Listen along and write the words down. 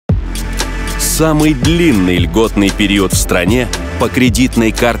самый длинный льготный период в стране по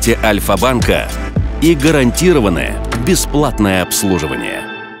кредитной карте Альфа-банка и гарантированное бесплатное обслуживание.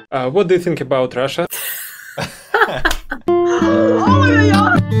 What do you think about Russia?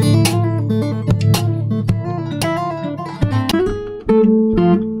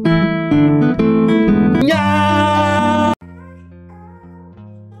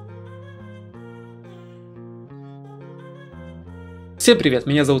 Всем привет,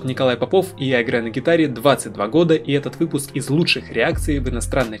 меня зовут Николай Попов, и я играю на гитаре 22 года, и этот выпуск из лучших реакций в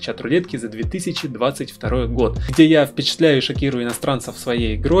иностранной чат-рулетке за 2022 год, где я впечатляю и шокирую иностранцев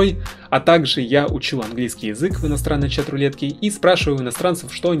своей игрой, а также я учу английский язык в иностранной чат-рулетке и спрашиваю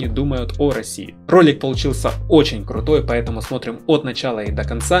иностранцев, что они думают о России. Ролик получился очень крутой, поэтому смотрим от начала и до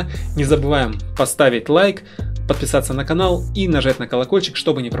конца. Не забываем поставить лайк, подписаться на канал и нажать на колокольчик,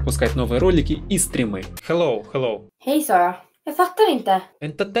 чтобы не пропускать новые ролики и стримы. Hello. Hej Sara. Jag fattar inte.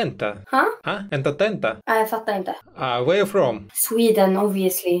 Entertainta. Huh? Entertainta. Nej, jag fattar inte. Where are you from? Sweden,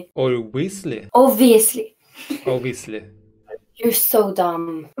 obviously. Obviously. Obviously. Obviously. You're so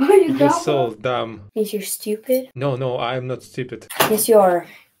dumb. You're so dumb. Means you're stupid? No, I'm not stupid. Yes, you are.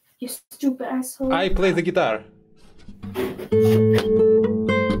 You stupid asshole. I play the guitar.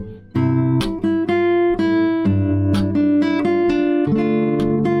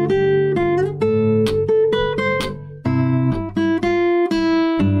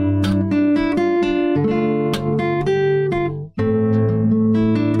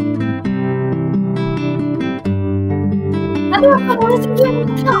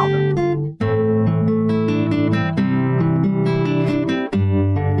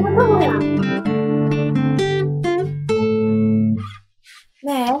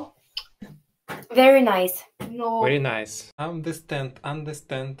 No. Very nice. No. Very nice. Understand.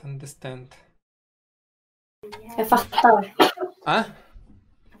 Jag fattar.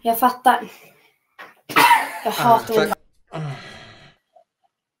 Jag fattar. Jag hatar det.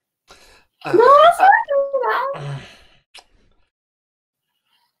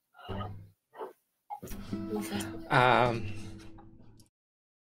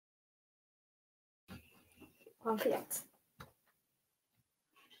 Man vet.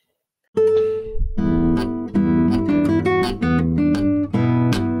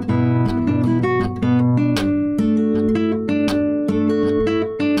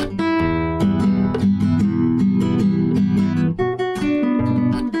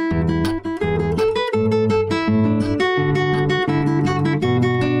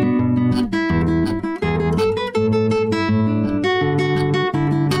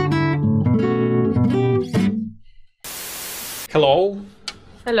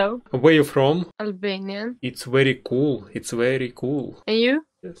 Hello. Where are you from? Albanian. It's very cool. And you?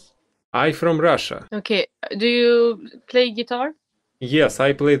 Yes. I from Russia. Okay. Do you play guitar? Yes,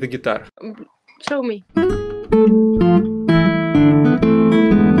 I play the guitar. Show me.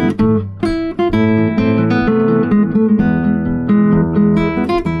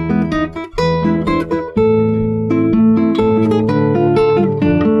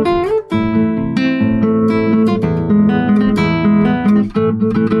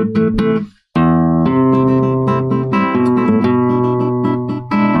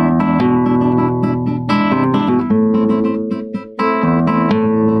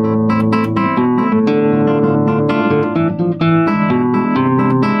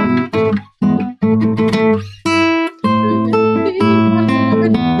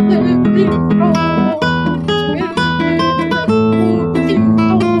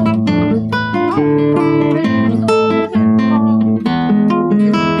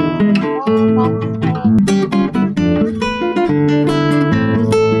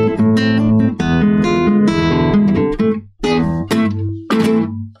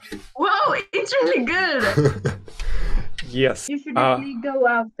 Yes. You should really go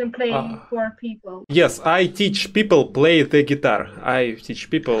out and play for people. Yes, I teach people play the guitar. I teach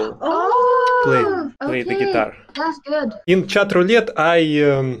people play the guitar. That's good. In chat roulette, I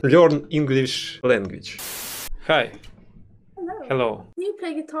learn English language. Hi. Hello. Do you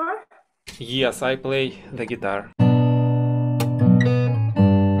play guitar? Yes, I play the guitar.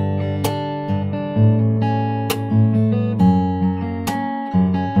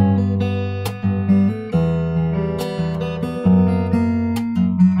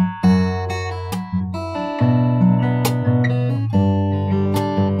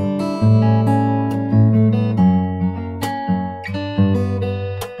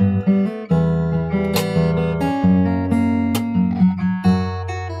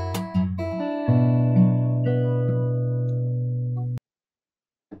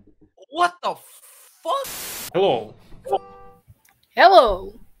 What the fuck? Hello.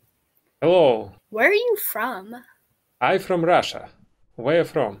 Hello. Hello. Where are you from? I'm from Russia. Where are you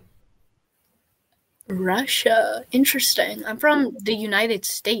from? Russia. Interesting. I'm from the United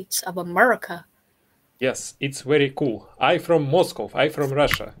States of America. Yes, it's very cool. I'm from Moscow. I'm from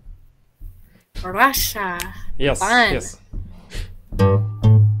Russia. Russia. Yes, Fun. yes.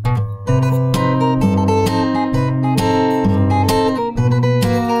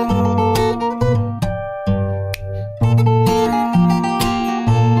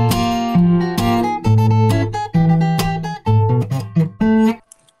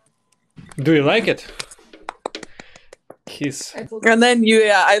 Do you like it? And then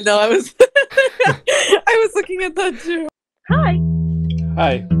yeah, I know. I was I was looking at that too. Hi.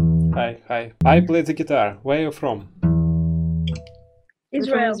 Hi. Hi. Hi. I play the guitar. Where are you from?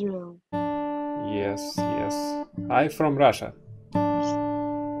 Israel. Yes, yes. I'm from Russia.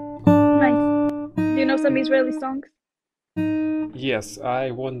 Nice. Do you know some Israeli songs? Yes,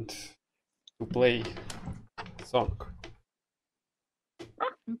 I want to play song.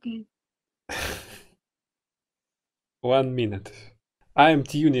 Okay. 1 minute. I'm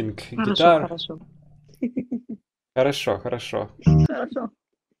tuning guitar. Хорошо. Хорошо, хорошо. Хорошо.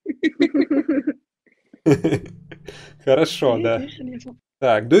 Хорошо, да.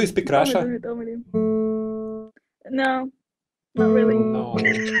 Так, do you speak Russia? No, not really. No.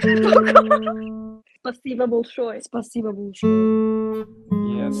 Спасибо большое. Спасибо большое.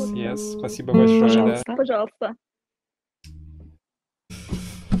 Yes, yes. Спасибо большое, да. Пожалуйста.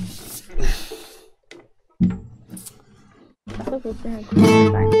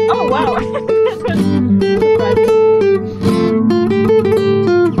 Oh wow!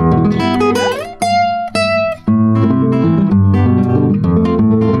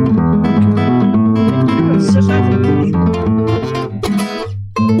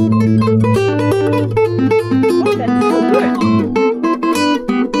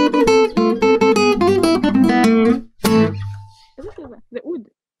 The wood.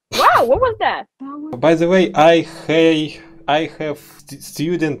 Wow, what was that? By the way, I have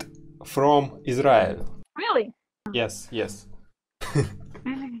student from Israel. Really? Yes, yes.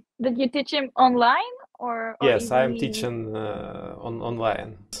 Did you teach him online or Yes, is I'm he- teaching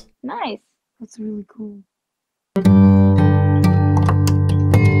online. Nice. That's really cool.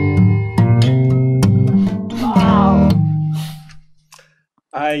 Wow.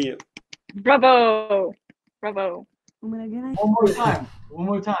 Bravo! Bravo. One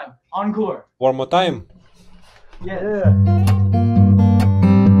more time. Encore. One more time. Yeah.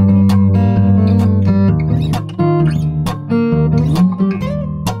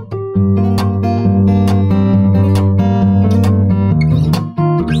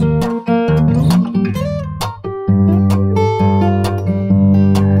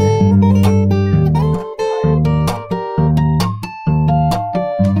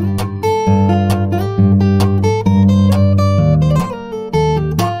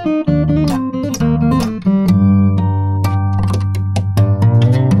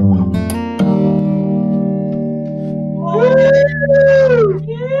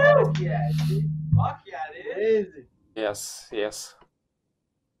 Yes, yes.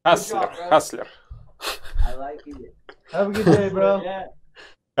 Hustler, hustler, I like it. Have a good day, bro. Yeah.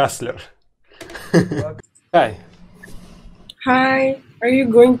 hustler. Hi. Hi, are you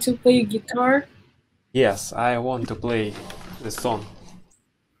going to play guitar? Yes, I want to play the song.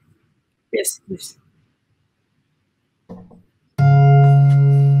 Yes, yes.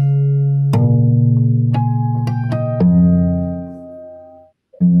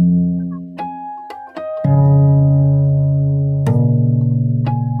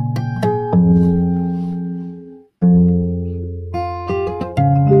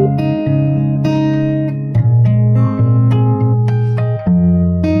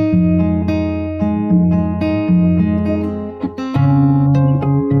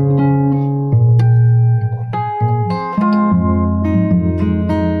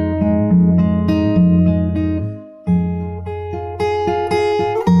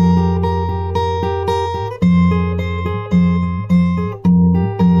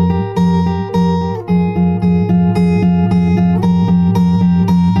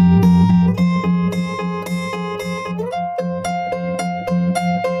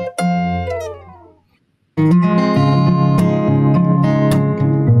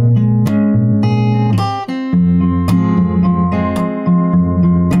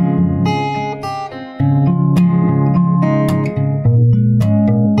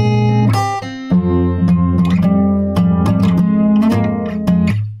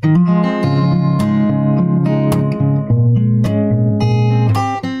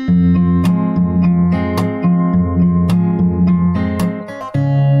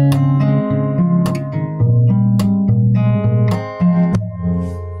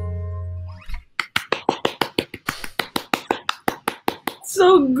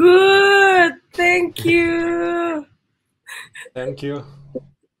 Thank you.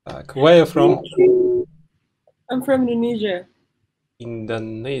 Where are you from? I'm from Indonesia.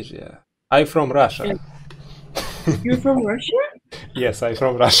 Indonesia. I'm from Russia. Yeah. You're from Russia? Yes, I'm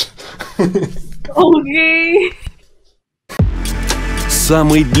from Russia. Okay.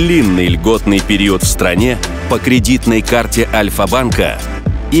 Самый длинный льготный период в стране по кредитной карте Альфа-банка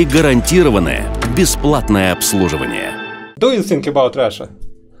и гарантированное бесплатное обслуживание. Do you think about Russia?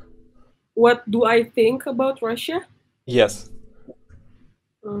 What do I think about Russia? Yes.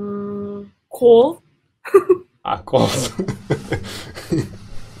 Cold. Cold.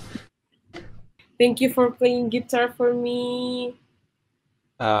 Thank you for playing guitar for me.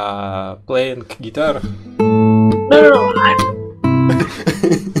 Playing guitar. No.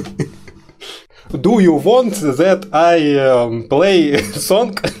 Do you want that I play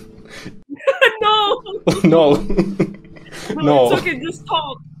song? No. No. No. It's okay. Just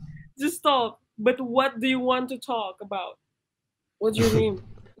talk. Just talk. But what do you want to talk about? What's your name?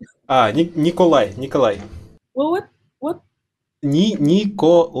 Nikolay. Nikolay. What?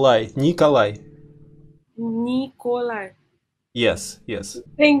 Nikolay. Nikolay. Yes.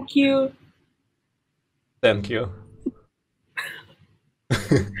 Thank you. Thank you.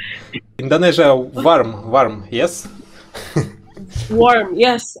 Indonesia warm, yes? Warm,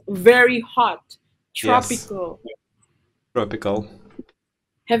 yes. Very hot. Tropical. Yes. Tropical.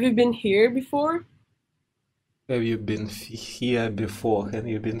 Have you been here before? Have you been here before? Have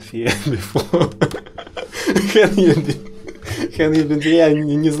you been here before? Have you been here? Я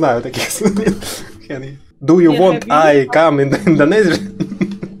не знаю таких слов. Do you want I come in Indonesia?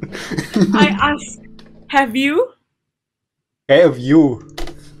 I ask, have you? Have you?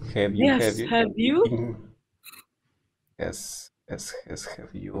 Yes, have you? Yes,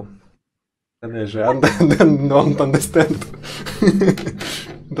 have you? Don't understand.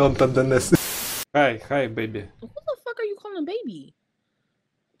 Don't understand. Hi, baby. Who the fuck are you calling baby?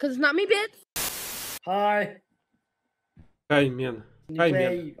 Cause it's not me, bitch. Hi. Hi, man. Can you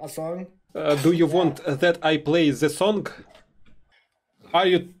play a song? Do you want that I play the song? Are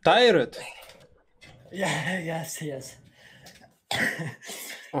you tired? Yeah, yes.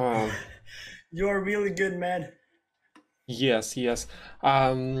 You are really good, man. Yes.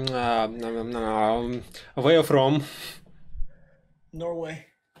 Where you from? Norway.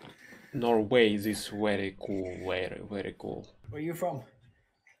 Norway. This is very cool. Very cool. Where are you from?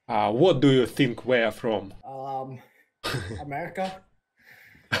 What do you think where from? America?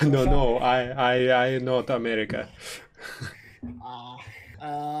 No, I not America.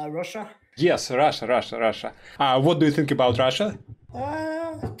 Russia? Yes, Russia. What do you think about Russia?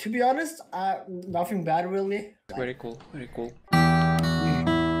 To be honest, nothing bad really. Very cool.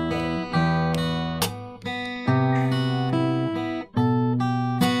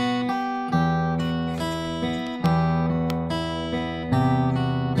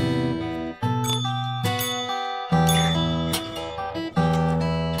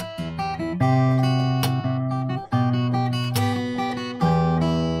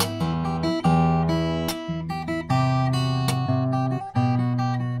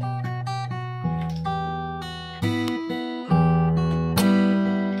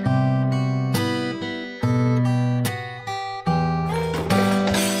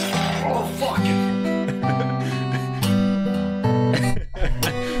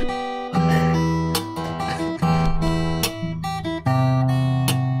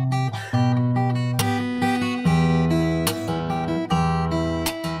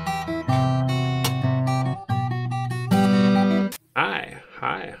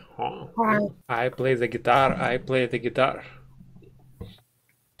 Hi. I play the guitar. I'm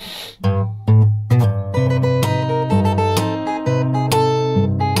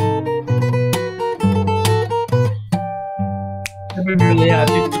really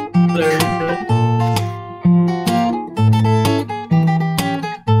happy to learn.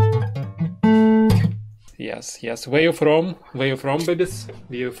 Yes. Where you from, babies?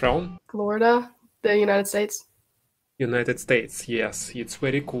 Where you from? Florida, the United States. United States, yes, it's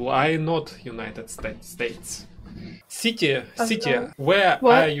very cool. I not United States. City. Where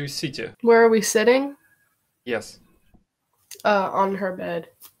are you city? Where are we sitting? Yes. On her bed.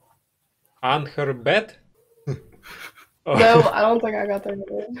 On her bed? No, I don't think I got that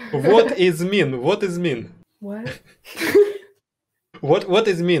right. What is mean? What? What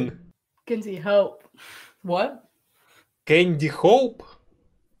is mean? Kenzie, help. What? Candy Hope?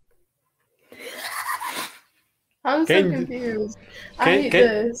 I'm so confused. I hate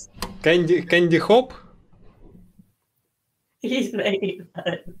this. Candy Hope? He's making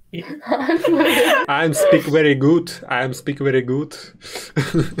fun. I'm speak very good.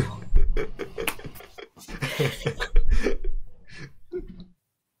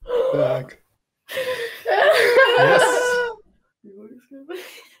 Так.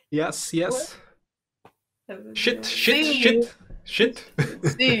 Yes. Yes. Shit.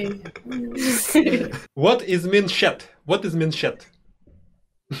 What is mean shit? What is mean shit?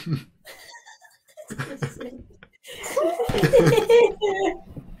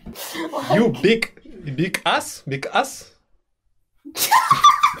 You big ass? Big ass?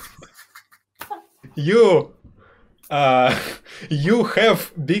 You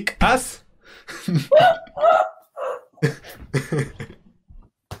have big ass?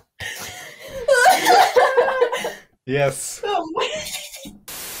 Yes.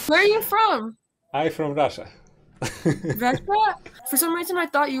 Where are you from? I'm from Russia. Russia? For some reason I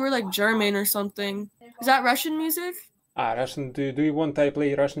thought you were like German or something. Is that Russian music? Russian. Do you want I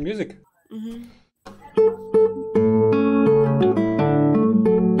play Russian music? Mm-hmm.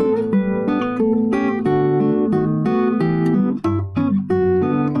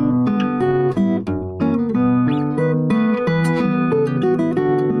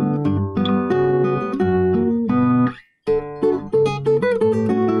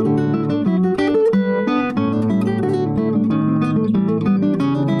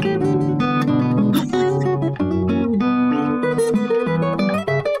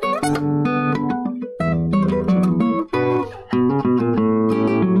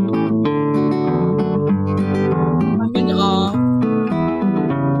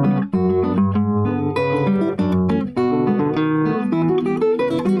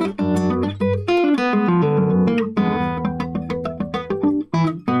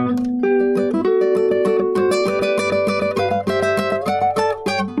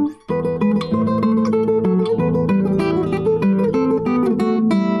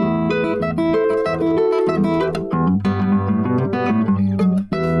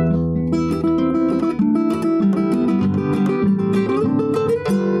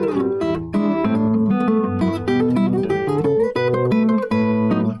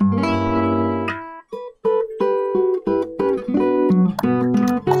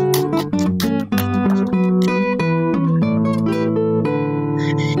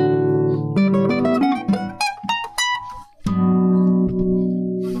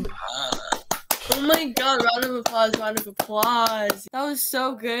 Round of applause. That was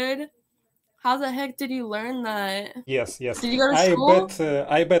so good. How the heck did you learn that? Yes. Did you go to school?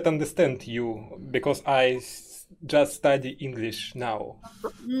 I bet understand you because I just study English now.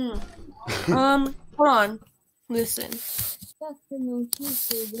 Hold on. Listen.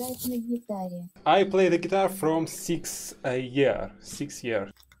 I play the guitar from 6 years. 6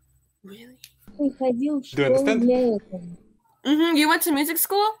 years. Really? Do you understand? You went to music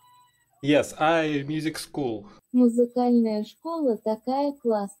school? Yes, I music school. Музыкальная школа такая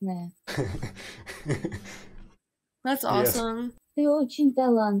классная. That's awesome. Ты очень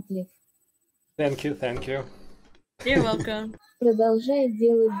талантлив. Thank you. You're welcome. Продолжай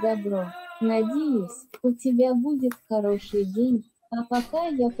делать добро. Надеюсь, у тебя будет хороший день, а пока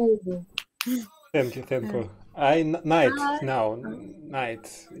я пойду. Thank you. Night now.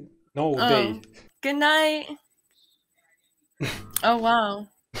 Night. No day. Good night. Oh, wow.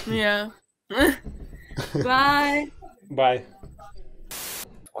 Yeah. Bye. Bye.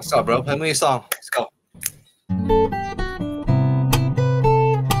 What's up, bro? Play me a song. Let's go.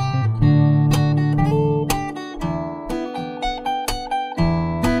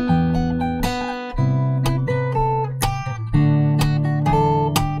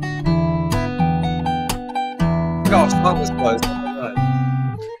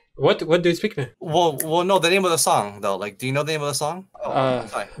 What do you speak me? Well, no, the name of the song though. Like, do you know the name of the song?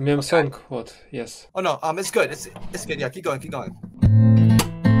 Meme song. What? Yes. Oh no, it's good. It's good. Yeah, keep going.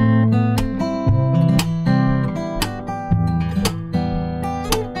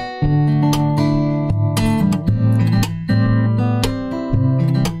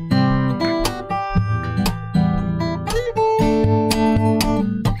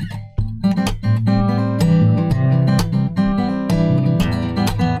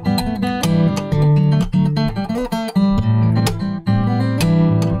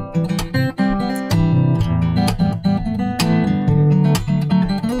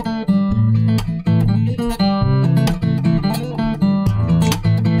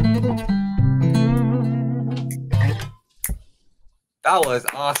 That was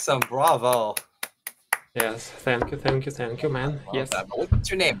awesome, bravo. Yes, thank you, man. Yes. That, what's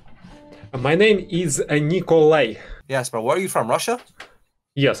your name? My name is Nikolay. Yes, bro. Where are you from? Russia?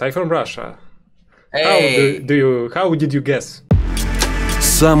 Yes, I'm from Russia. Hey. How did you guess?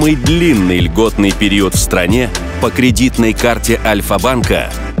 Самый длинный льготный период в стране по кредитной карте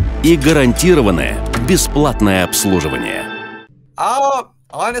Альфа-банка и гарантированное бесплатное обслуживание.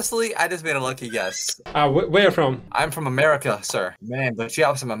 Honestly, I just made a lucky guess. Where from? I'm from America, sir. Man, but you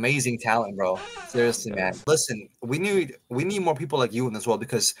have some amazing talent, bro. Seriously, man. Listen, we need more people like you in this world,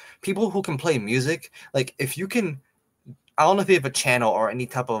 because people who can play music, like if you can, I don't know if you have a channel or any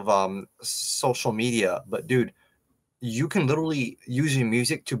type of social media, but dude, you can literally use your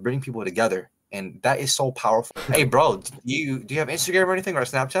music to bring people together, and that is so powerful. Hey, bro, do you have Instagram or anything, or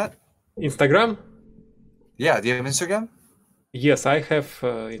Snapchat? Instagram? Yeah, do you have Instagram? Yes, I have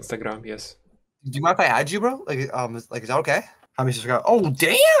Instagram. Yes. Do you mind if I add you, bro? Like, is that okay? How many subscribers? Oh,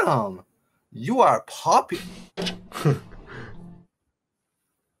 damn! You are popular.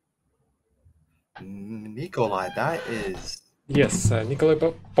 Nikolay, that is. Yes, Nikolay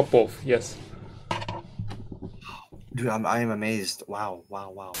Popov. Yes. Dude, I am amazed. Wow, wow,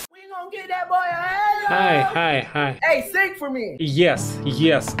 wow. We gonna get that boy a hand. Hi. Hey, sing for me. Yes,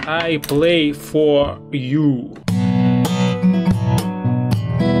 I play for you.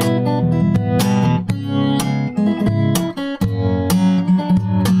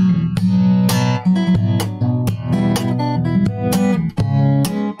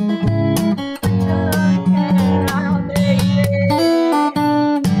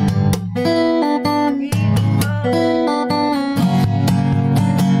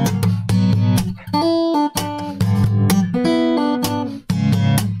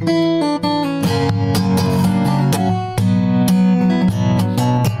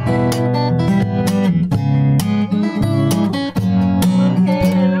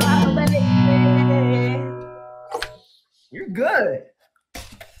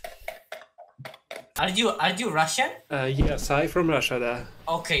 Are you Russian? Yes, I from Russia, да.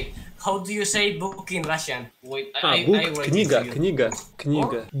 Okay. How do you say book in Russian? Wait, book, книга.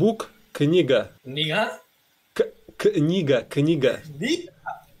 Book, книга. Книга?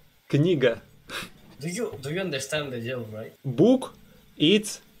 Книга. Do you understand the joke, right? Book,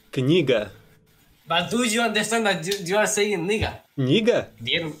 it's книга. But do you understand that you are saying nigga? Нига?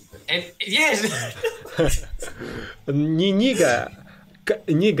 Yes. Не нига.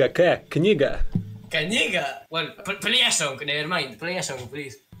 Книга, книга. Kaniga. Well, play a song. Never mind. Play a song,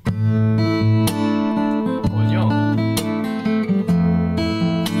 please.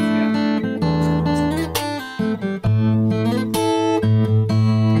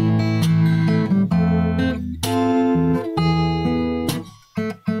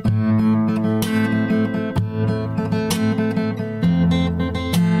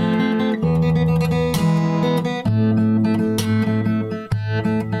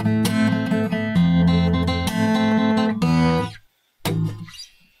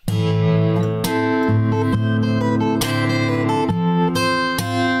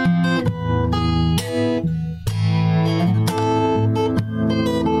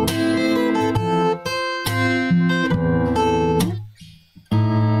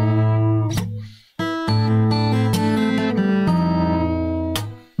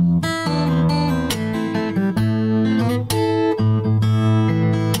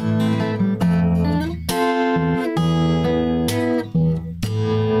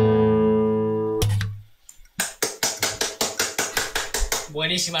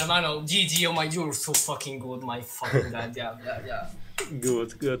 Buenísima, hermano. GG, oh my, you're so fucking good, my fucking god. Yeah.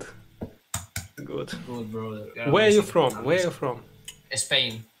 Good, brother. Where are you from?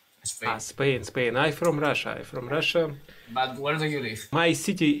 Spain. Spain. I'm from Russia. But where do you live? My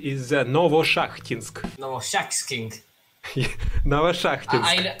city is Novoshakhtinsk.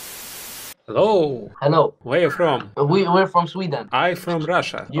 Novoshakhtinsk. Hello. Where are you from? We're from Sweden. I'm from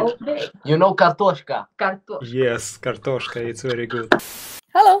Russia. You know kartoshka? Yes, kartoshka. It's very good.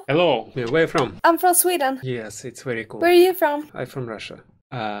 Hello. Where are you from? I'm from Sweden. Yes, it's very cool. Where are you from? I'm from Russia.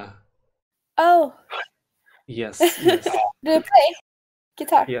 Oh. Yes. Do you play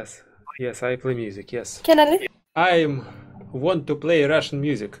guitar? Yes, I play music. Yes. Can I listen? I want to play Russian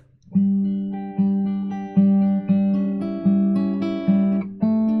music.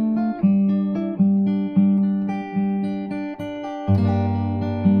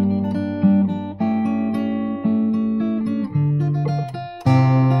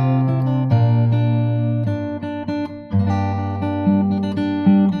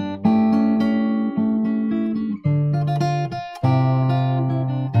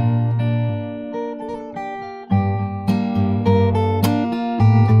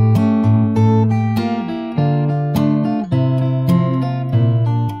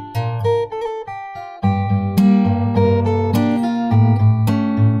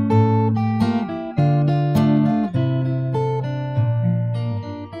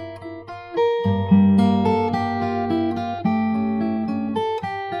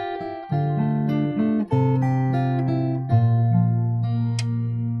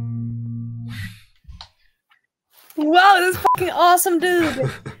 Wow, that's fucking awesome, dude.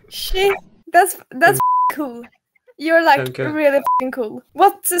 Shit, that's cool. You're like really fucking cool.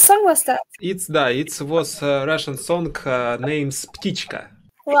 What song was that? It was a Russian song named Птичка.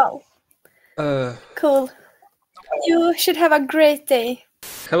 Wow. Cool. You should have a great day.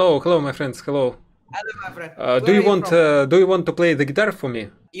 Hello, my friends. Hello. Hello, my friend. Do you want to play the guitar for me?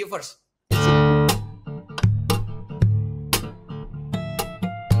 You first.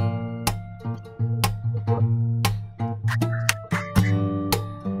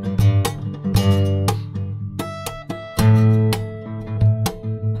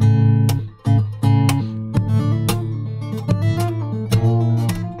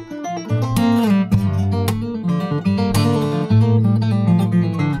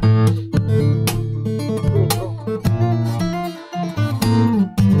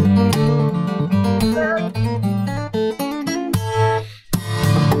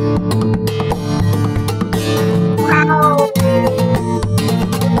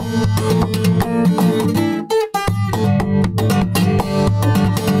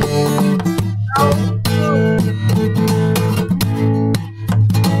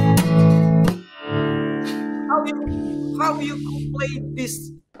 How you play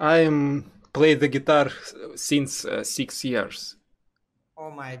this? I play the guitar since 6 years. Oh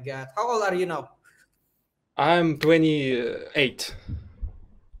my god. How old are you now? I'm 28.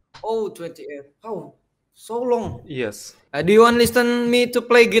 Oh, 28. Oh, so long. Yes. Do you want to listen me to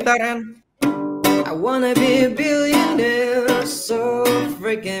play guitar and I wanna be a billionaire so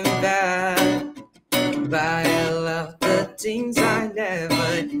freaking bad, but I love the things I never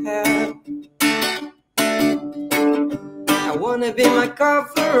had. I wanna be my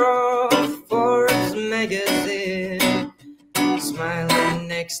cover of Forbes magazine, smiling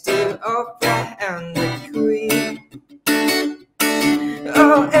next to Oprah and the Queen.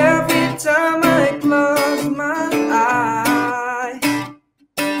 Oh, every time I close my eye,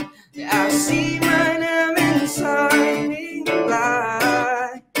 I see my name in shining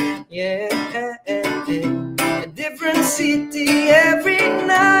light. Yeah, a different city every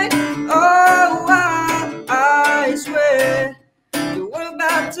night. Oh, I swear you're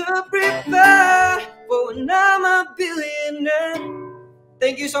about to prepare for when I'm a billionaire.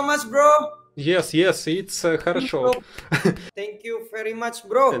 Thank you so much, bro. Yes, it's хорошо. Thank you very much,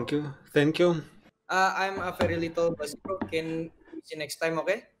 bro. Thank you. I'm a very little bus, bro. Can see you next time,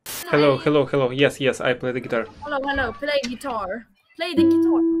 okay? Hello. Yes, I play the guitar. Hello. Play guitar. Play the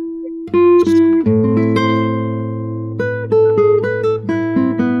guitar.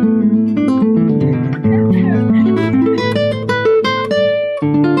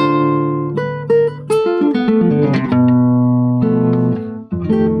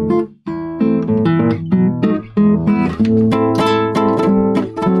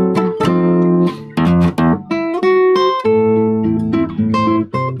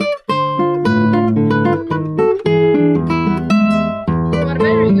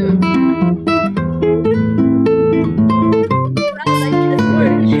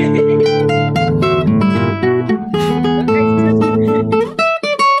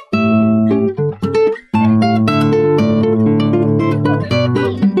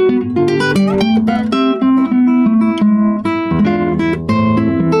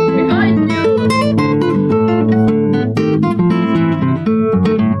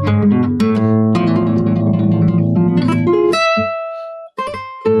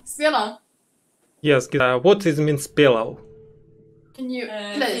 Yes, what is mean spelal? Can you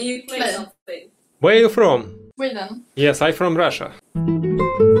play something? Where are you from? Sweden. Yes, I'm from Russia.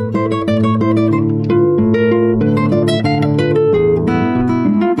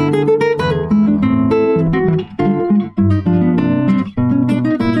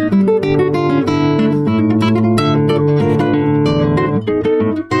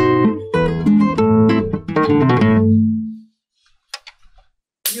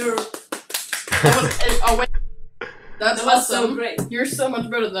 That was so great. You're so much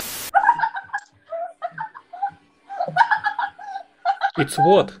better than. It's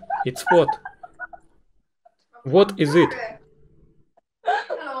what? What is it?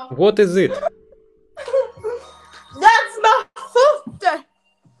 What is it? That's not food.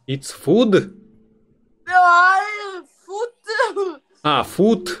 It's food? No, food. Ah,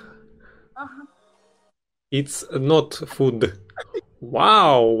 food. It's not food.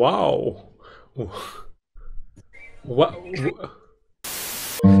 Wow.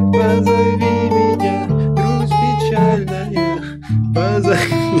 Позови меня, грусть печальная,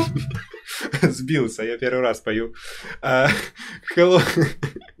 позови. Сбился, я первый раз пою. Hello.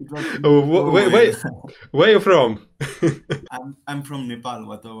 Where are you from? I'm from Nepal.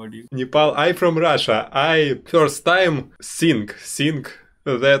 What about you? Nepal. I'm from Russia. I first time sing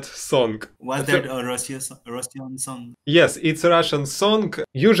that song. Was that a Russian song? Yes, it's a Russian song.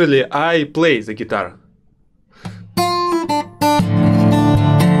 Usually I play the guitar.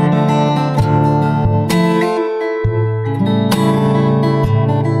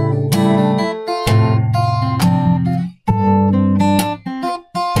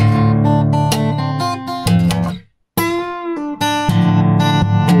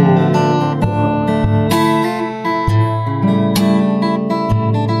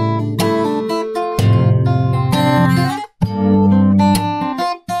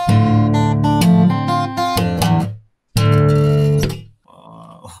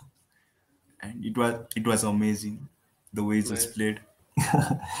 It was amazing the way it was played.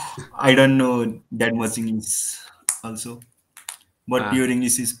 I don't know that much English also, but your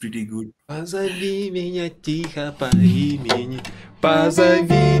English is pretty good. Позови меня тихо по имени,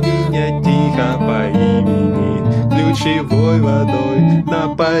 позови меня тихо по имени, ключевой водой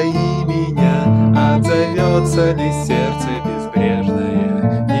напои меня, отзовется ли сердце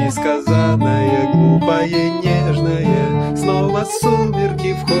безбрежное, несказанное, глупое, нежное, снова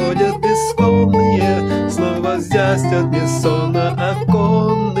сумерки входят бессконные, снова застят бессонно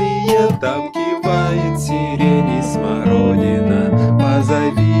оконные, там кивает сирень и смородина,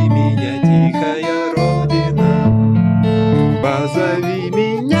 позови меня, тихая родина, позови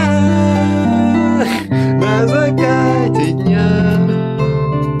меня на закате дня,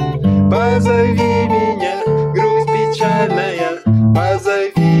 позови меня, грусть печальная,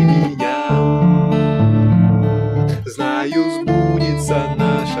 позови меня. Знаю, сбудется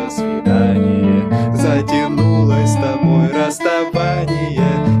наше свидание, затянулось с тобой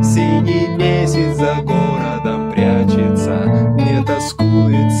расставание, синий месяц за городом прячется, не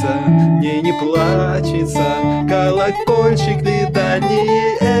тоскуется, мне не плачется, колокольчик ли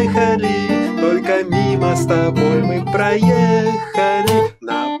дальние ехали, только мимо с тобой мы проехали,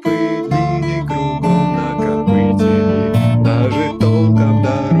 на пыли кругом накопытили, даже толком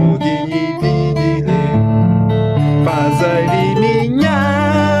дороги не видели. Позови меня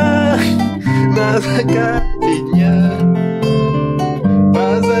на закате дня,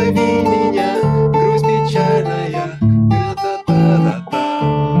 позови меня, грусть печальная, та-та-та-та-та.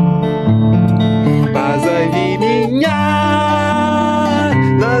 Позови меня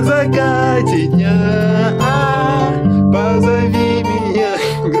на закате дня, позови меня,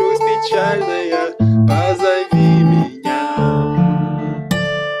 грусть печальная, позови меня.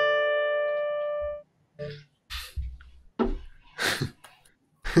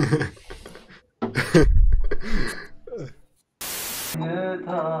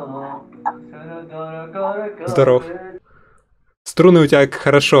 Здоров. Струны у тебя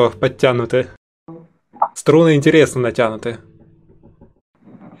хорошо подтянуты. Струны интересно натянуты.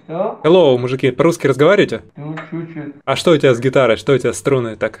 Что? Hello, мужики, по-русски разговариваете? Ну, чуть-чуть. А что у тебя с гитарой? Что у тебя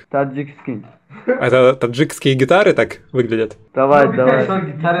струны так? Таджикский. Это таджикские гитары так выглядят? Давай.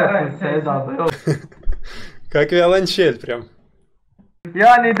 Как виолончель прям.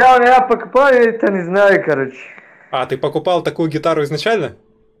 Я недавно покупал, это не знаю, короче. А, ты покупал такую гитару изначально?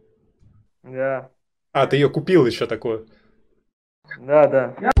 Да. А, ты ее купил еще такую?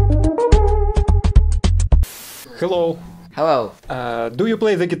 Да. Hello. Hello. Do you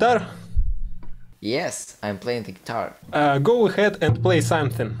play the guitar? Yes, I'm playing the guitar. Go ahead and play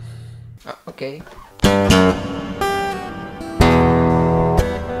something. Okay.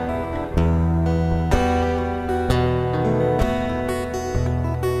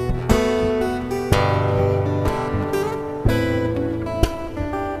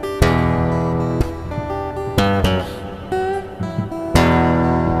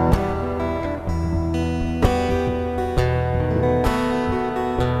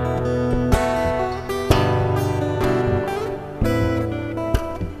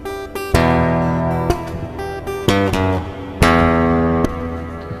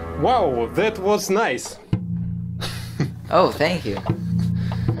 Wow, that was nice. Oh, thank you.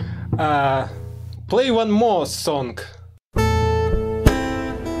 Play one more song.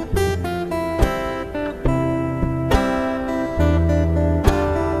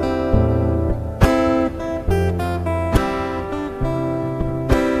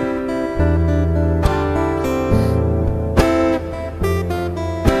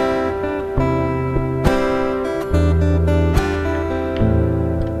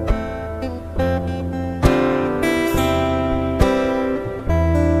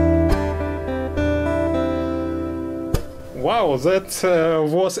 Wow, that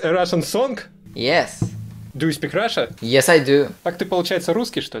was a Russian song? Yes. Do you speak Russia? Yes, I do. Так ты, получается,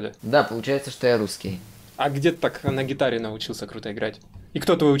 русский, что ли? Да, получается, что я русский. А где ты так на гитаре научился круто играть? И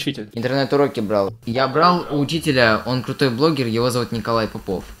кто твой учитель? Интернет-уроки брал. Я брал у учителя, он крутой блогер, его зовут Николай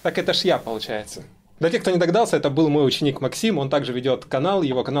Попов. Так это ж я, получается. Для тех, кто не догадался, это был мой ученик Максим, он также ведет канал,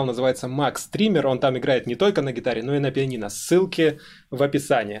 его канал называется Макс Стример, он там играет не только на гитаре, но и на пианино. Ссылки в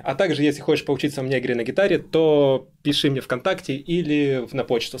описании. А также, если хочешь поучиться у меня игре на гитаре, то пиши мне ВКонтакте или на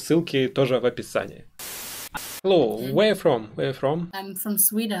почту, ссылки тоже в описании. Hello, where are you from? Where are you from? I'm from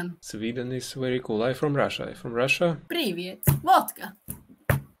Sweden. Sweden is very cool. I'm from Russia. I'm from Russia. Привет. Водка.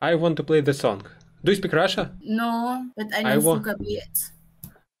 I want to play the song. Do you speak Russia? No, but I know сколько бьет.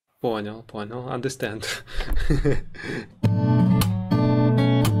 Понял, understand.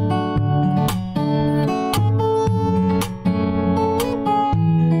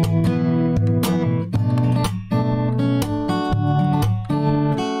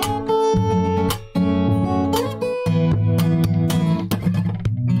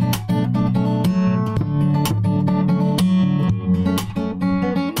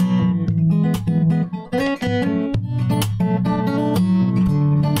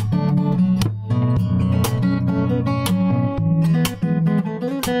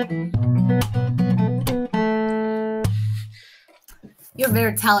 You're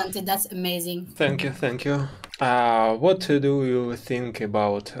very talented. That's amazing. Thank you. What do you think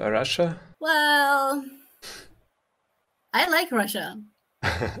about Russia? Well, I like Russia.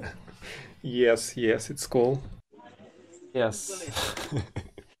 Yes, it's cool. Yes.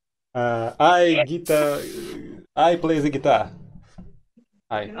 I play the guitar.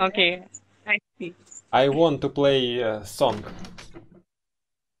 Okay, I see. I want to play a song.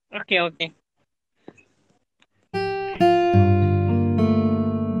 Okay.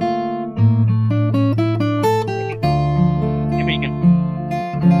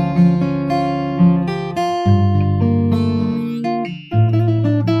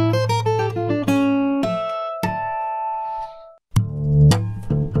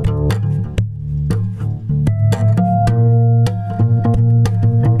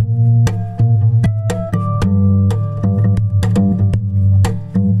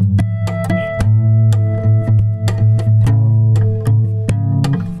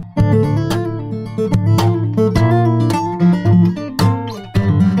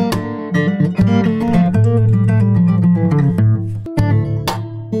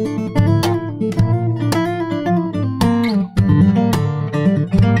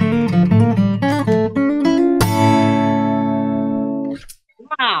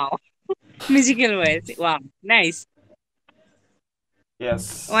 Wow. Musical words. Wow. Nice.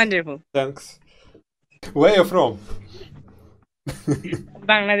 Yes. Wonderful. Thanks. Where are you from?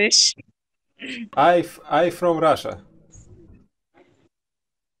 Bangladesh. I from Russia.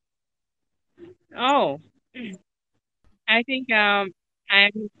 Oh. I think I'm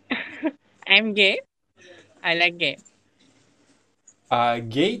I'm gay. I like gay.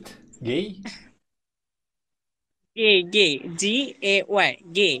 Gay? Gay. G-A-Y.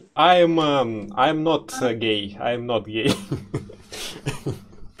 Gay. I'm not gay. I'm not gay.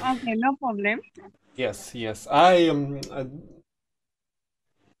 Okay, no problem. Yes. I am a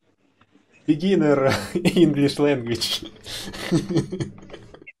beginner English language.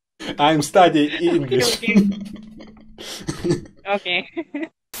 I'm studying English. Okay.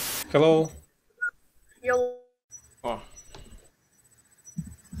 Hello. Yo. Oh.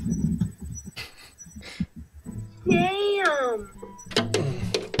 Damn.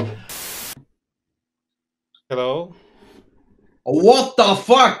 Hello. What the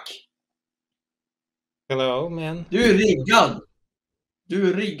fuck? Hello, man. Du är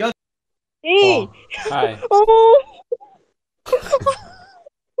riggad. Hey. Oh, hi. Oh.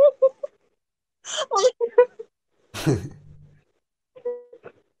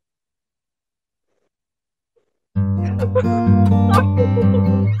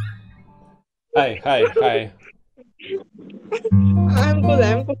 Hi. I'm good.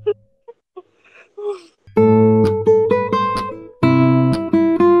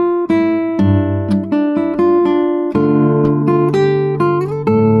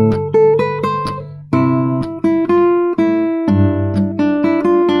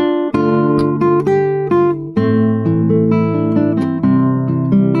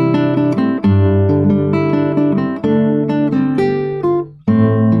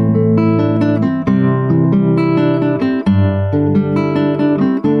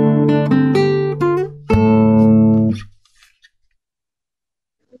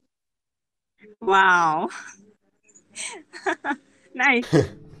 Wow. Nice.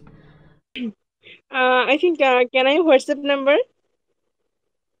 I think, can I WhatsApp number?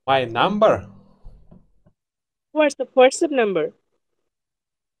 My number? What's the WhatsApp number?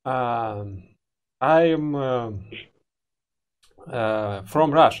 I'm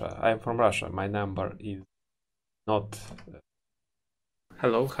from Russia. I'm from Russia. My number is not.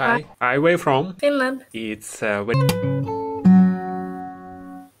 Hello, hi. Where from? Finland. It's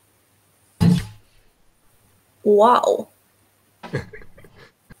Wow.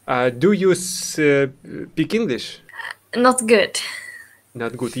 do you speak English? Not good.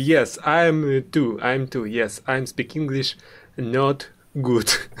 Not good. Yes, I'm too. Yes, I'm speak English. Not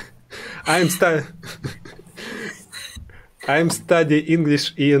good. I'm study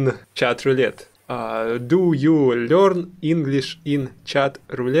English in chatrulette. Do you learn English in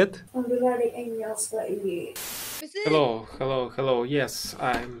chatrulette? Hello. Yes,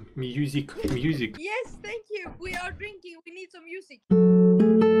 I'm music. Yes, thank you. We are drinking. We need some music.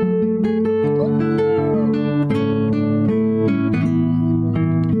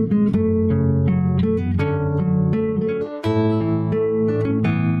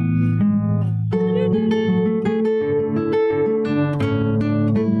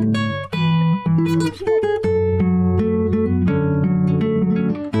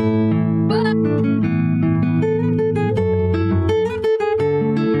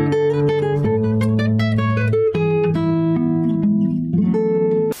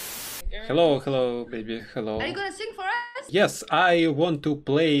 Hello, baby. Hello. Are you gonna sing for us? Yes, I want to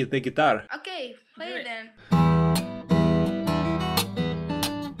play the guitar. Okay, play it then.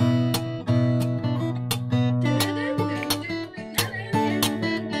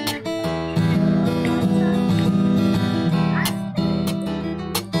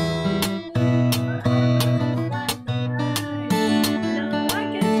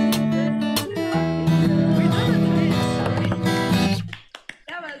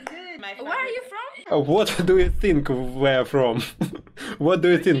 Where are you from? What do you think we're from? What do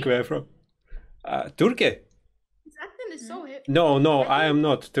you think we're from? Turkey? His accent is so hip. No, I am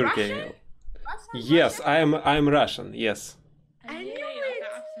not Turkey. Russian? Yes, I'm Russian. Yes. I knew it.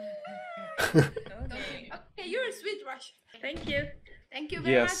 Okay, you're a sweet Russian. Thank you. Thank you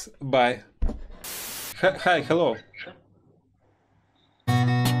very much. Yes. Bye. Hi. Hello.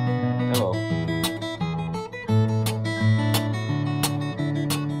 Hello.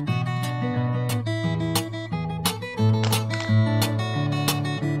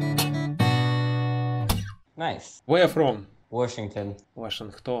 Nice. Where from? Washington.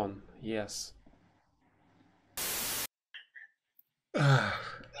 Washington. Yes.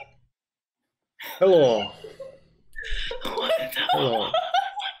 Hello. Hello.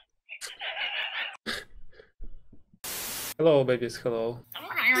 Hello, babies. Hello.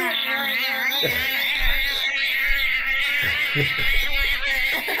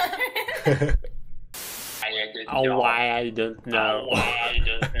 Oh, why I don't know.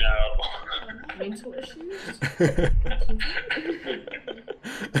 Mental issues?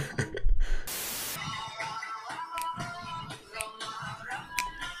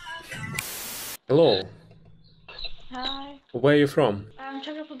 Hello. Hi. Where are you from?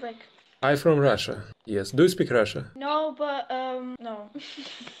 Czech Republic. I'm from Russia. Yes. Do you speak Russian? No, but no.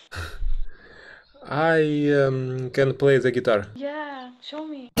 I can play the guitar. Yeah, show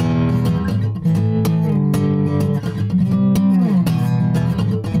me.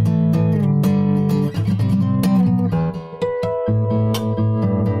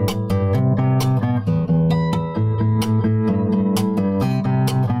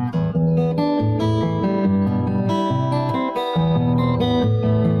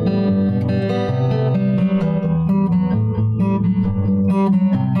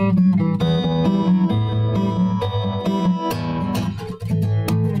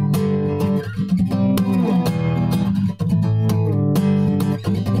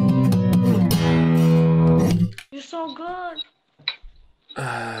 So good.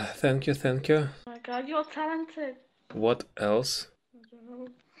 Thank you. Oh my god, you're talented. What else?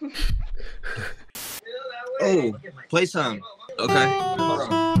 Oh, play some. Okay. Hold on.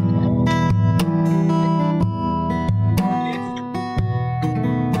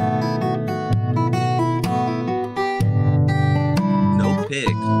 No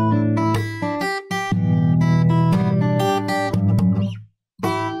pick.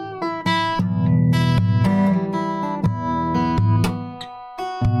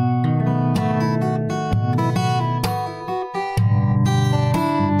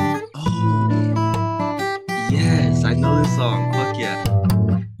 Yes, I know this song. Fuck yeah.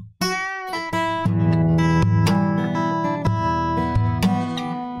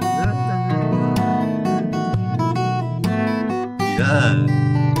 Yeah,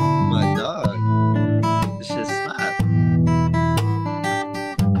 my dog. This shit slap.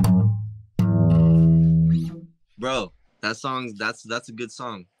 song. That's a good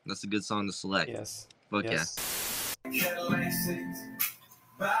song. That's a good song to select. Yes. Fuck yes.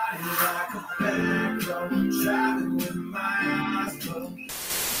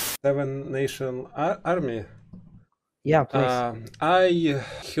 Seven Nation Army. Yeah, please. I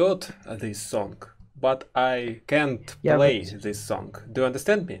heard this song, but I can't play this song. Do you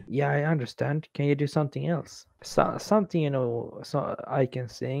understand me? Yeah, I understand. Can you do something else? Something, you know, so I can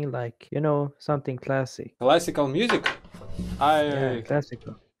sing, like, you know, something classic. Classical music? Yeah,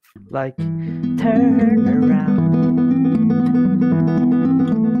 classical. Like, turn around.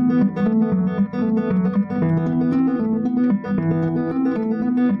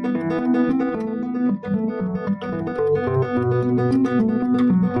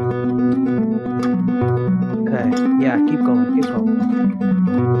 Okay, yeah, keep going, keep going.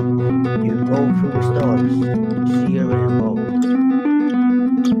 You go through the stars, see a rainbow,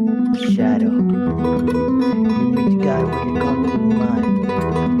 shadow. You meet the guy when you come to mind.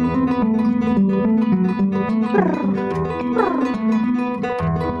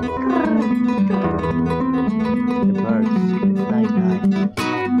 The birds, they fly high.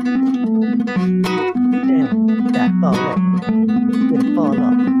 Then that fall off, gonna fall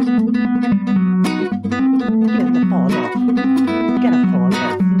off. Gonna fall off. Gonna fall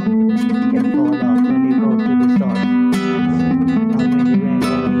off. Gonna fall off when you go to the stars. How many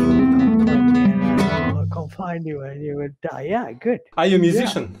rainbow you will come find you and you will die. Yeah, good. Are you a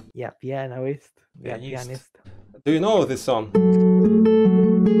musician? Yeah, pianist. Yeah, pianist. Do you know this song?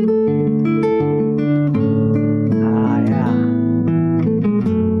 Yeah.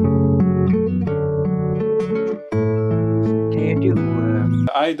 Can you do?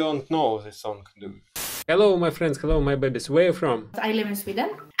 I don't know this song. Hello, my friends. Hello, my babies. Where are you from? I live in Sweden.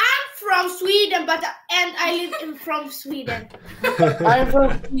 I'm from Sweden, and I live from Sweden. I'm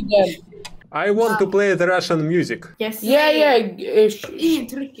from Sweden. I want to play the Russian music. Yes. Yeah. Ingen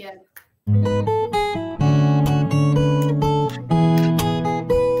trycker.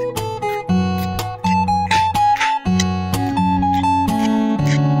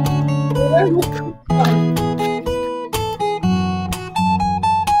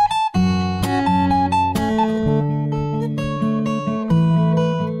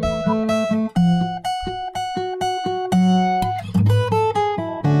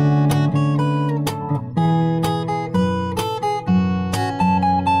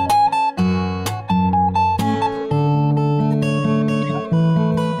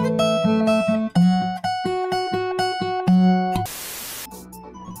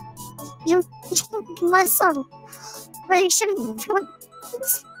 My song. But you shouldn't.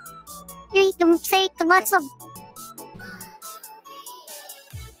 You can take my song.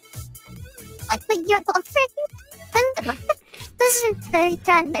 I think you're perfect. This is very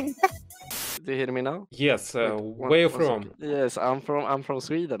kind. Do you hear me now? Yes. Where you from? Yes, I'm from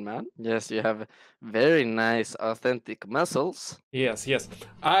Sweden, man. Yes, you have very nice, authentic muscles. Yes.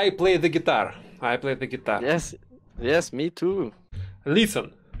 I play the guitar. Yes, me too.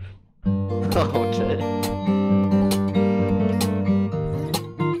 Listen. Okay.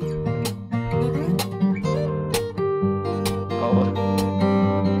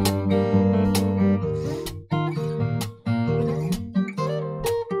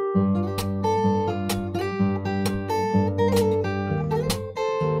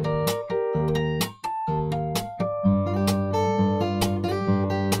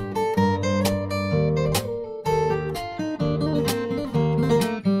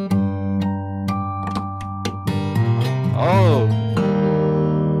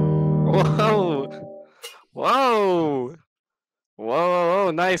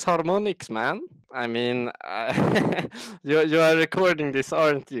 Whoa, nice harmonics, man. I mean, you are recording this,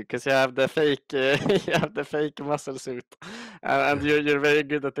 aren't you? Because you have the fake muscle suit, and you're very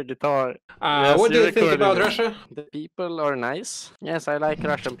good at the guitar. Yes, what do you think about Russia? The people are nice. Yes, I like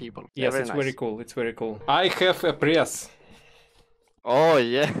Russian people. Yes, it's very cool. It's very cool. I have a press. Oh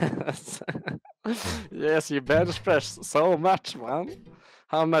yes, yes, you bench press so much, man.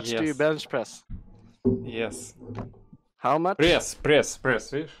 How much do you bench press? Yes. How much? Press,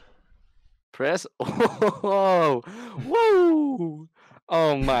 видишь? Press? Oh, whoa!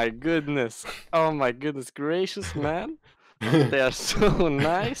 Oh my goodness gracious, man! They are so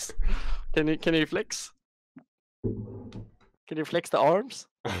nice. Can you flex? Can you flex the arms?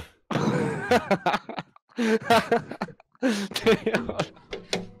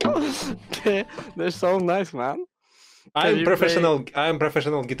 They're so nice, man. I'm professional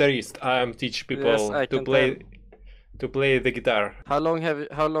guitarist. I'm teach people to play the guitar. How long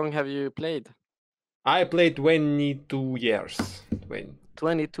have you played? I played 22 years.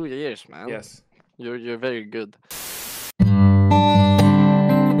 22 years, man. Yes. You're very good.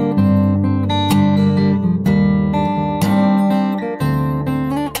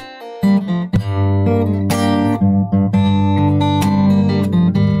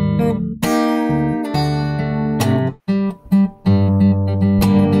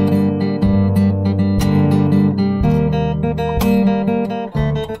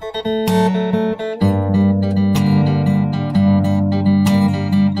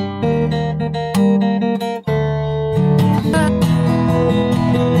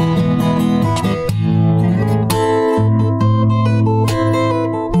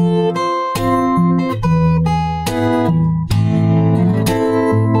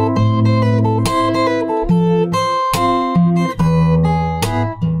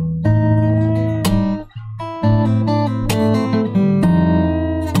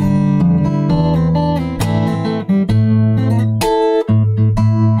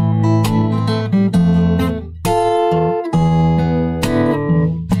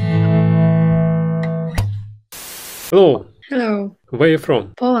 Where are you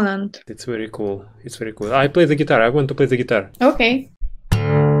from? Poland. It's very cool. It's very cool. I play the guitar. I want to play the guitar. Okay.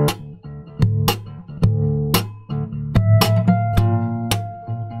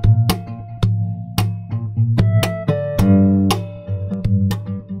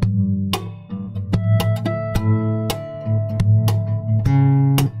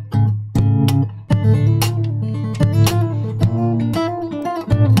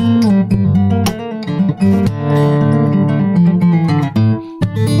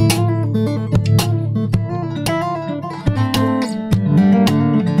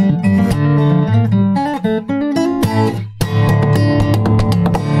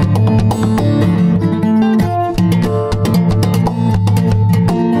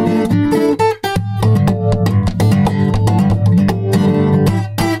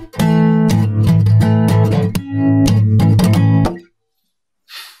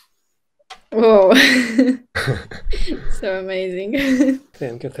 Whoa. So amazing.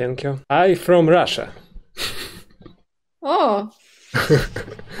 Thank you, thank you. I from Russia. Oh. I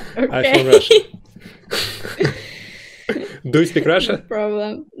from Okay. Russia. Do you speak Russian? No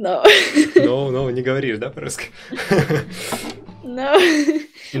problem. No. No, не говоришь, да, по-русски? No.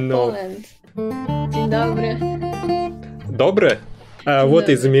 No. Poland. Dzień dobry. Доброе? What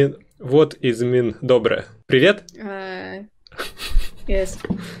is mean доброе? Привет? Yes.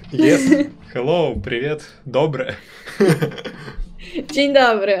 Yes. Hello, привет, доброе. Dzień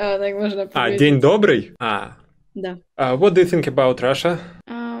dobry. А, так можно powiedzieć. День добрый? Да. What do you think about Russia?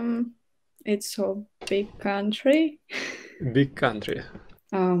 It's so big country. Big country.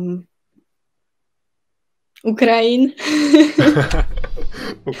 Ukraine.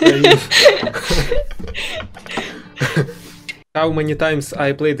 Ukraine. How many times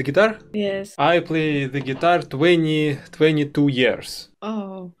I play the guitar? Yes. I play the guitar 22 years.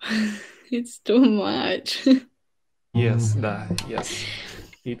 Oh, it's too much. Yes, да, yes.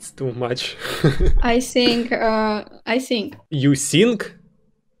 It's too much. I think. You sing?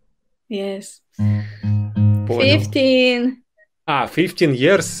 Yes. Понял. 15. 15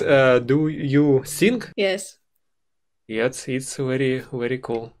 years. Do you sing? Yes. Yes, it's very, very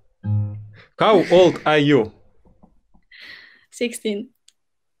cool. How old are you? 16.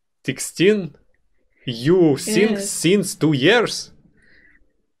 16? You sing Yes. since 2 years?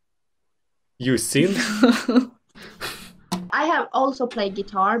 You sing? I have also played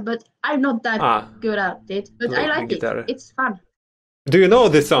guitar, but I'm not that good at it. But Play I the like guitar. it. It's fun. Do you know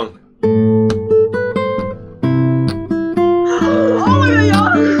this song? Oh my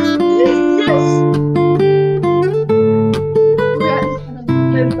god! Yes!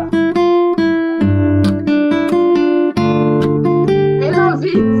 I love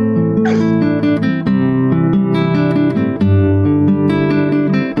it!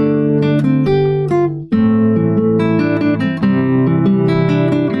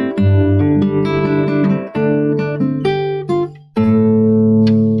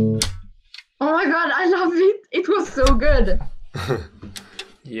 Oh my god, I love it! It was so good!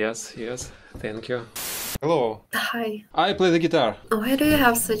 Yes, yes. Thank you. Hello. Hi. I play the guitar. Why do you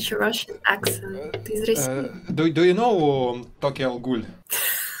have such a Russian accent? Из России. Do you know Tokyo Ghoul?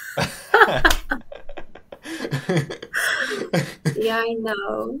 Yeah, I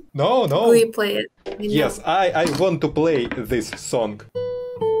know. No, no. We play it. I know. Yes, I want to play this song.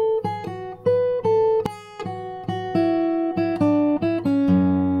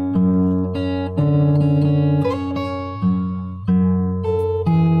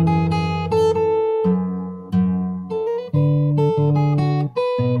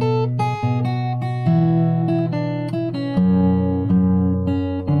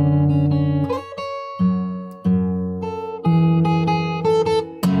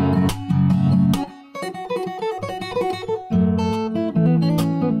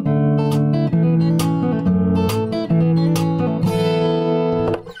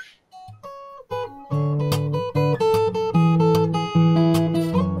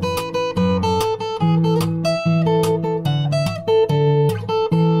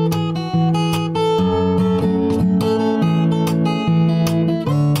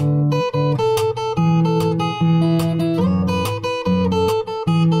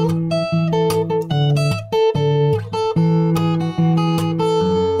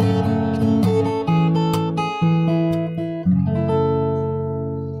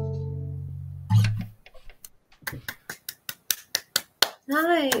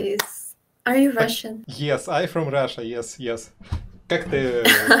 Nice. Are you Russian? Yes, I from Russia, yes, yes. Как ты...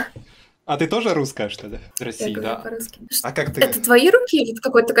 А ты тоже русская, что ли? В Я России, говорю да? по-русски. А как ты... Это твои руки или ты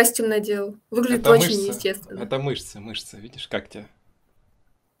какой-то костюм надел? Выглядит Это очень мышцы. неестественно. Это мышцы, видишь, как тебе?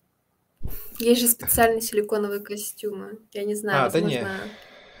 Есть же специальные силиконовые костюмы. Я не знаю, Да не. возможно,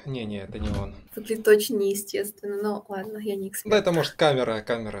 Не, это не он. выглядит очень неестественно, но ладно, я не Да эксперт. это может камера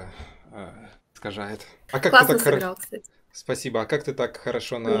искажает. А как Классно ты так сыграл, кстати. Спасибо. А как ты так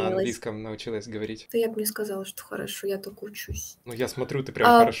хорошо на Понравилось. английском научилась говорить? Да я бы не сказала, что хорошо, я только учусь. Ну, я смотрю, ты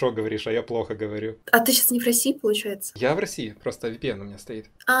прям хорошо говоришь, а я плохо говорю. А ты сейчас не в России, получается? Я в России, просто VPN у меня стоит.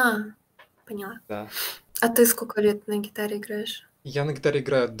 А, поняла. Да. А ты сколько лет на гитаре играешь? Я на гитаре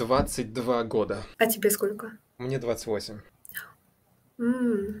играю 22 года. А тебе сколько? Мне 28.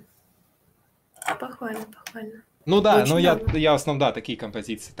 Похвально, похвально. Ну да, Очень но давно. я в основном, да, такие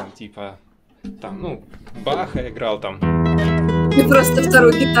композиции, там, типа, там, ну, Баха играл, там, Ты просто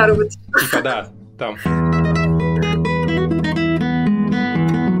вторую гитару вот. типа, да, там.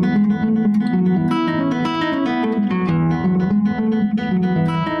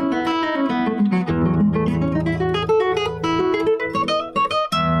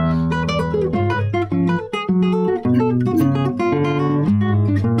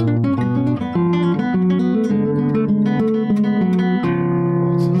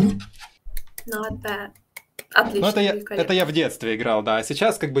 Not bad. Ну, Отлично, это я в детстве играл, да. А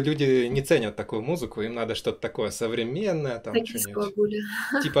сейчас как бы люди не ценят такую музыку, им надо что-то такое современное, там, Токийского что-нибудь. гуля.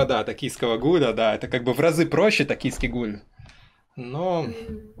 Типа, да, токийского гуля, да, это как бы в разы проще токийский гуль. Но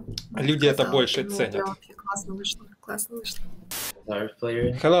люди это больше ценят. Классно вышло, классно вышло.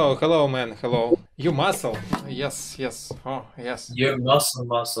 Hello, Hello, man, hello. You muscle? Yes, yes, oh, yes. You're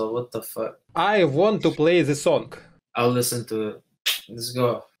muscle, what the fuck? I want to play the song. I'll listen to it. Let's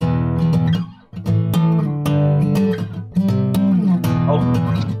go.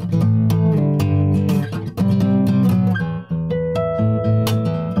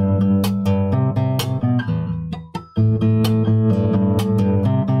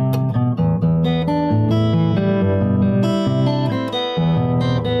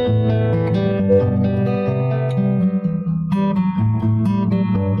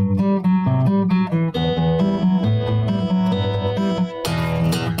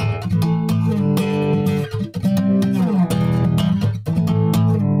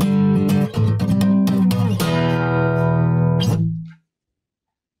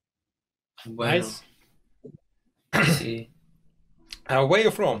 Nice. Sí. Where are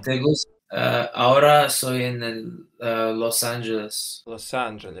you from? Ahora soy en Los Angeles. Los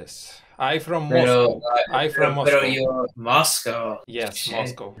Angeles. I from Pero, Moscow. I from Moscow. Pero yo, Moscow. Yes, Shit.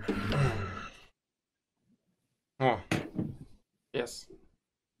 Moscow. Oh, yes.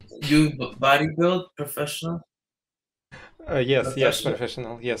 You bodybuild professional? Yes,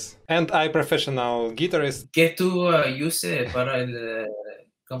 professional, yes. And I professional guitarist. ¿Qué tú uses para el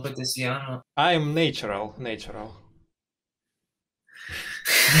competición? I'm natural.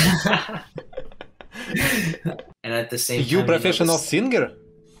 And at the same You time, professional singer?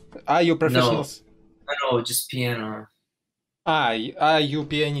 Are you professional? No, just piano. Are you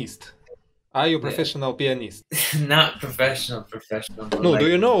pianist? Are you professional pianist? Not professional. No, do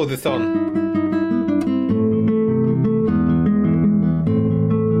you know the song?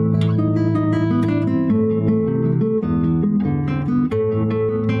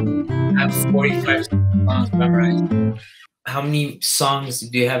 I have 45 songs memorized. How many songs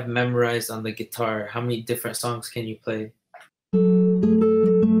do you have memorized on the guitar? How many different songs can you play?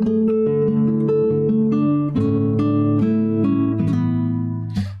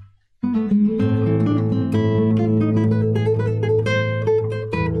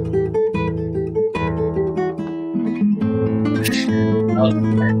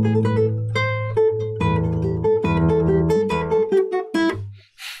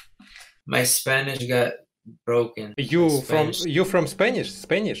 My Spanish got broken. You from Spanish?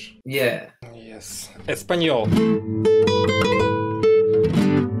 Spanish? Yeah. Yes. Español.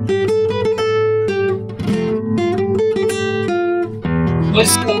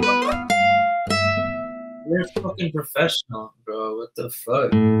 You're fucking professional, bro. What the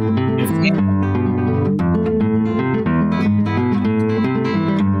fuck?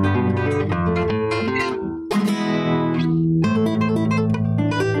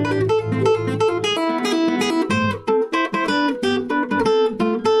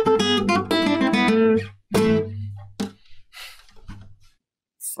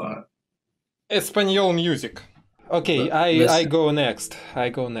 Fuck. Espanol music. Okay, I go next. I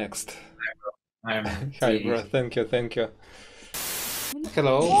go next. Hi, bro. Thank you.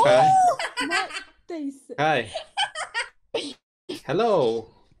 Hello. Hi. Hello.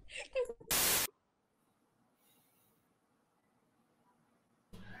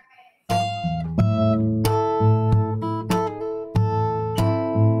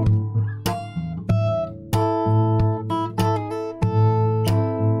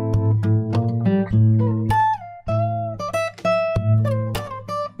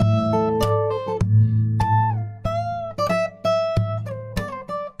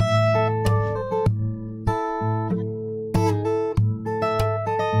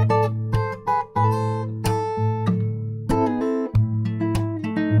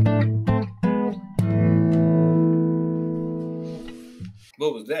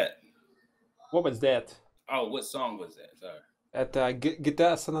 What was that? What was that? Oh, what song was that? Sorry. Это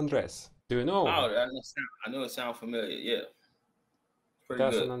Guitar San Andres. Do you know? Oh, I know it sounds familiar. Yeah. Pretty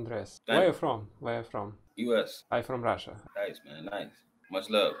Guitar good. San Andres. Thank Where are you you. from? Where are you from? U.S. I'm from Russia. Nice, man. Nice. Much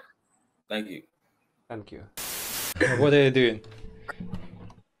love. Thank you. Thank you. What are you doing?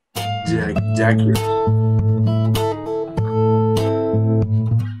 Jackie.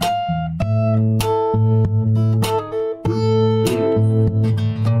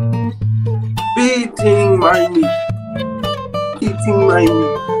 Beating my knee. Beating my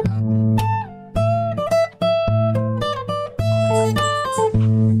knee.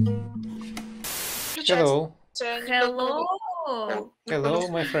 Hello. Hello. Hello,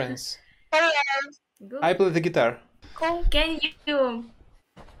 my friends. Hello. I play the guitar. Can you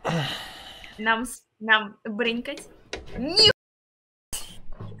нам бринкать?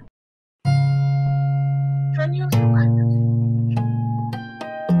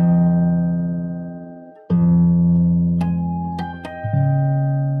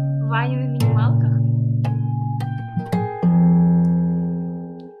 Ваня на минималках.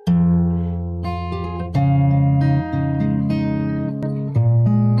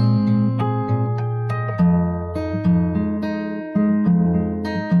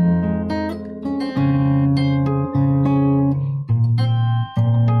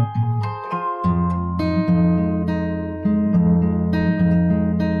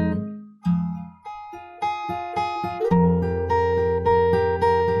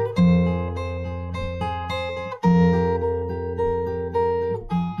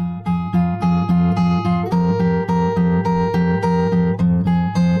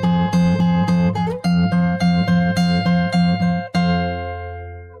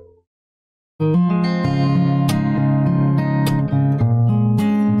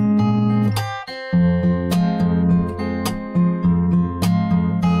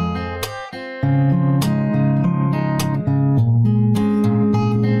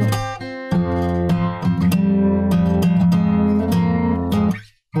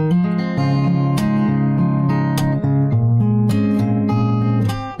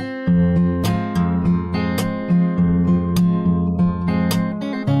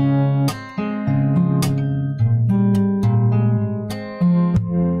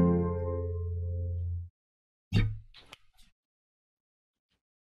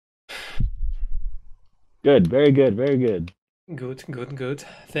 Good, very good, very good. Good, good, good.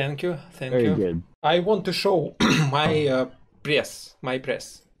 Thank you, thank Very you. good. I want to show my press.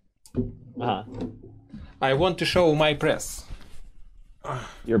 Uh-huh. I want to show my press.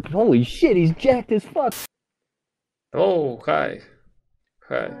 You're holy shit, he's jacked as fuck. Oh, hi.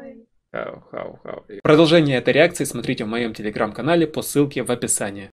 Hi. How. Продолжение этой реакции смотрите в моем телеграм-канале по ссылке в описании.